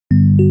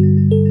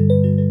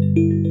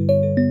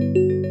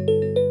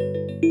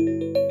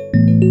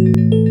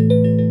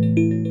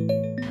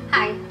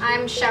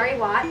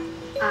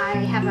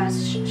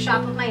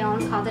shop of my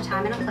own called The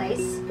Time and a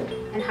Place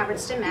in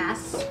Hubbardston,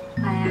 Mass.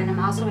 And I'm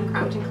also in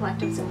Crompton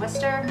Collective in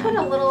Worcester. Put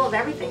a little of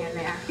everything in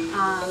there.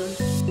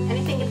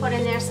 Anything you put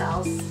in there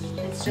sells.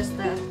 It's just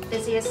the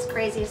busiest,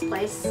 craziest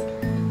place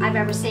I've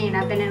ever seen.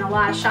 I've been in a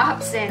lot of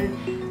shops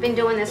and been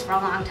doing this for a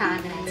long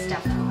time, and it's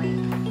definitely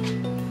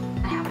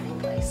a happening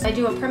place. I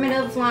do a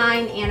primitive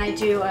line, and I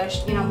do a,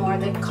 more of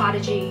the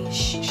cottagey,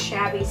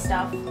 shabby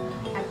stuff.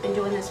 I've been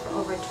doing this for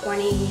over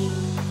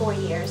 24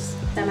 years.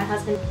 Then my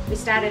husband, we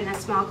started in a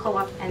small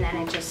co-op, and then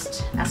it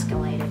just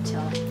escalated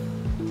till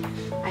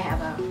I have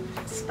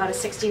about a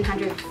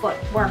 1,600 foot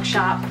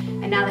workshop,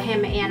 and now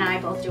him and I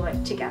both do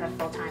it together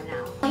full time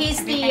now.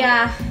 He's the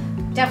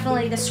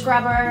definitely the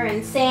scrubber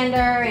and sander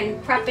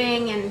and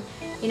prepping, and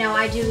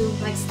I do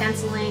like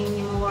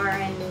stenciling more,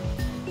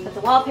 but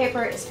the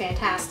wallpaper is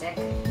fantastic.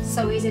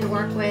 So easy to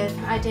work with.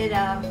 I did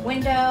a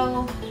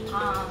window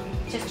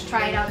just to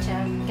try it out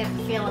to get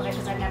the feel of it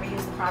because I've never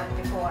used the product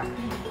before,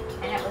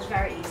 and it was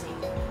very easy.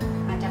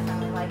 I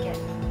definitely like it.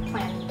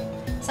 Planned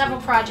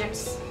several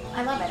projects.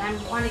 I love it. I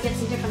want to get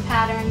some different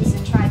patterns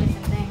and try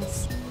different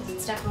things.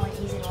 It's definitely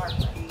easy to work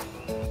with.